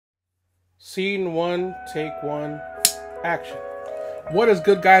Scene one, take one, action. What is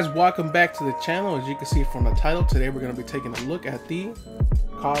good, guys? Welcome back to the channel. As you can see from the title, today we're going to be taking a look at the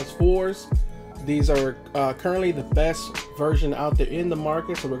Kaws 4s. These are currently the best version out there in the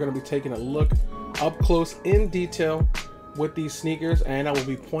market, so we're going to be taking a look up close in detail with these sneakers, and I will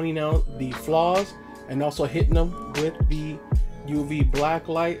be pointing out the flaws and also hitting them with the UV black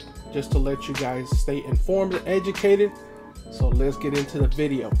light just to let you guys stay informed and educated. So let's get into the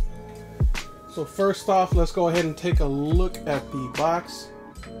video. So first off, let's go ahead and take a look at the box.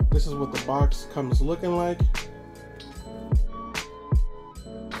 This is what the box comes looking like.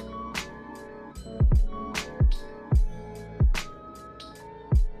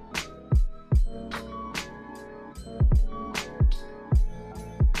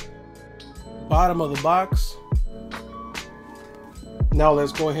 Bottom of the box. Now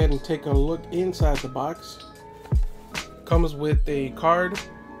let's go ahead and take a look inside the box. Comes with a card.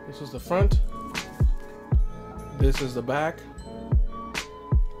 This is the front. This is the back.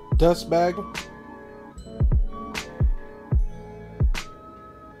 Dust bag.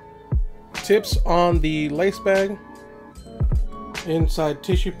 Tips on the lace bag. Inside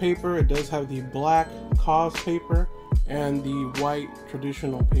tissue paper. It does have the black Kaws paper and the white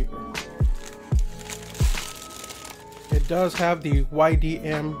traditional paper. It does have the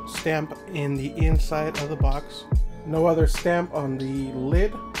YDM stamp in the inside of the box. No other stamp on the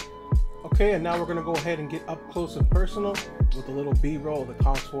lid. Okay, and now we're gonna go ahead and get up close and personal with a little B-roll of the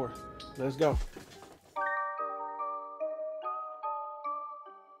Kaws 4. Let's go.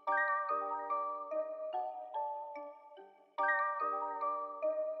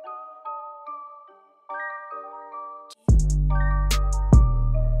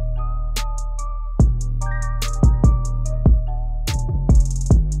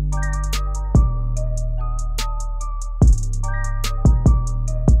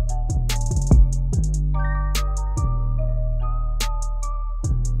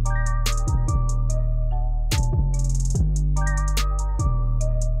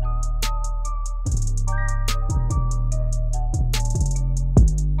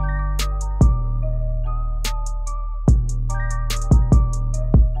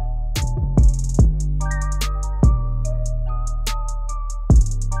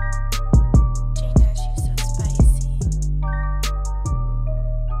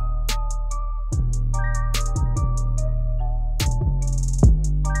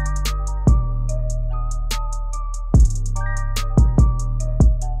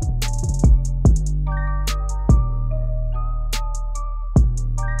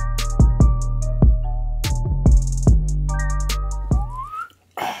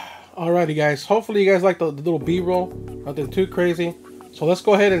 Alrighty guys, hopefully you guys like the little B-roll, nothing too crazy. So let's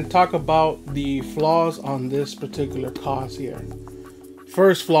go ahead and talk about the flaws on this particular Kaws here.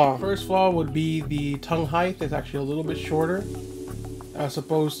 First flaw would be the tongue height. It's actually a little bit shorter as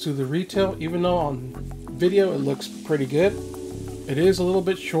opposed to the retail. Even though on video it looks pretty good, it is a little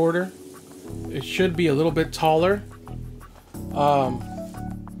bit shorter. It should be a little bit taller,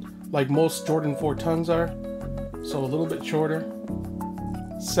 like most Jordan 4 tongues are, so a little bit shorter.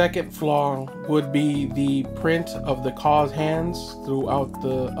 Second flaw would be the print of the Kaws hands throughout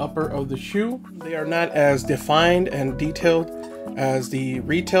the upper of the shoe. They are not as defined and detailed as the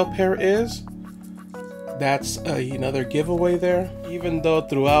retail pair is. That's another giveaway there. Even though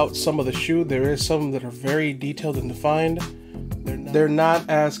throughout some of the shoe there is some that are very detailed and defined, they're not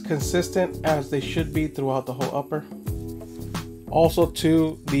as consistent as they should be throughout the whole upper. Also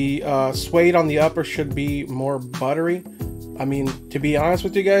too, the suede on the upper should be more buttery. I mean, to be honest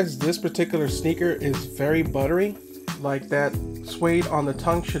with you guys, this particular sneaker is very buttery. Like that suede on the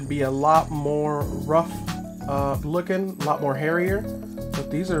tongue should be a lot more rough looking, a lot more hairier.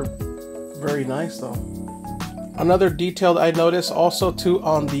 But these are very nice though. Another detail that I noticed also too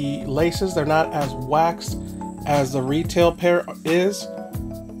on the laces, they're not as waxed as the retail pair is.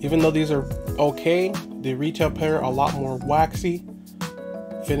 Even though these are okay, the retail pair are a lot more waxy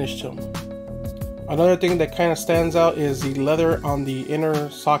finish to them. Another thing that kind of stands out is the leather on the inner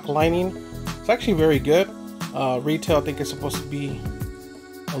sock lining. It's actually very good. Retail, I think it's supposed to be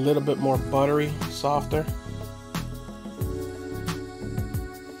a little bit more buttery, softer.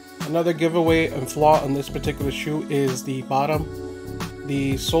 Another giveaway and flaw on this particular shoe is the bottom.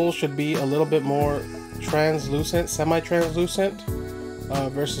 The sole should be a little bit more translucent, semi-translucent,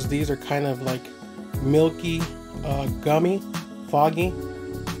 versus these are kind of like milky, gummy, foggy,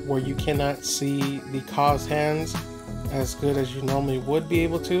 where you cannot see the Kaws hands as good as you normally would be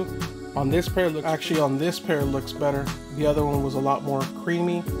able to. On this pair, on this pair it looks better. The other one was a lot more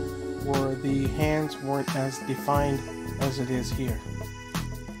creamy, where the hands weren't as defined as it is here.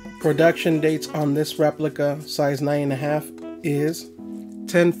 Production dates on this replica size 9.5 is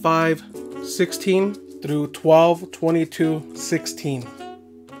 10/5/16 through 12/22/16.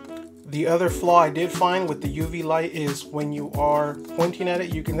 The other flaw I did find with the UV light is when you are pointing at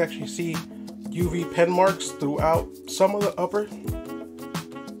it, you can actually see UV pen marks throughout some of the upper.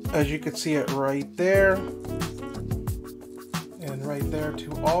 As you can see it right there, and right there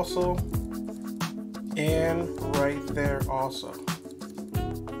too also, and right there also.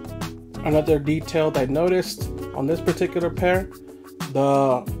 Another detail that I noticed on this particular pair,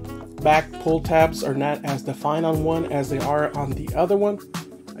 the back pull tabs are not as defined on one as they are on the other one.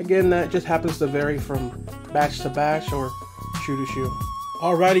 Again, that just happens to vary from batch to batch or shoe to shoe.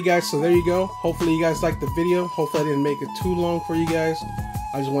 Alrighty guys, so there you go. Hopefully you guys liked the video. Hopefully I didn't make it too long for you guys.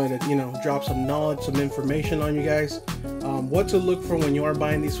 I just wanted to, drop some knowledge, some information on you guys. What to look for when you are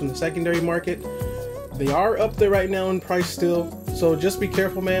buying these from the secondary market. They are up there right now in price still, so just be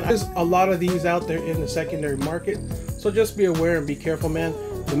careful, man. There's a lot of these out there in the secondary market, so just be aware and be careful, man.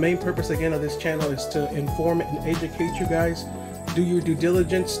 The main purpose again of this channel is to inform and educate you guys. Do your due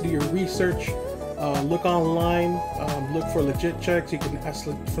diligence, do your research, look online, look for legit checks. You can ask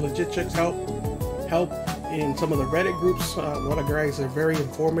for legit checks help in some of the Reddit groups. A lot of guys are very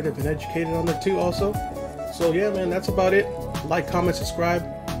informative and educated on there too also. So yeah, man, that's about it. Like, comment, subscribe.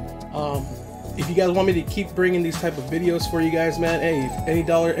 If you guys want me to keep bringing these type of videos for you guys, man, hey,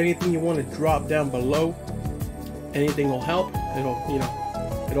 anything you want to drop down below, anything will help.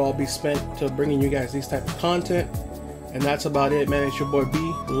 It'll all be spent to bringing you guys these type of content. And that's about it, man. It's your boy B.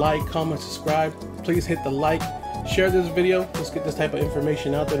 Like, comment, subscribe. Please hit the like, share this video. Let's get this type of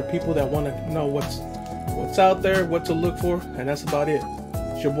information out there to people that want to know what's out there, what to look for. And that's about it.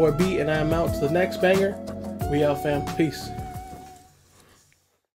 It's your boy B, and I am out to the next banger. We out, fam. Peace.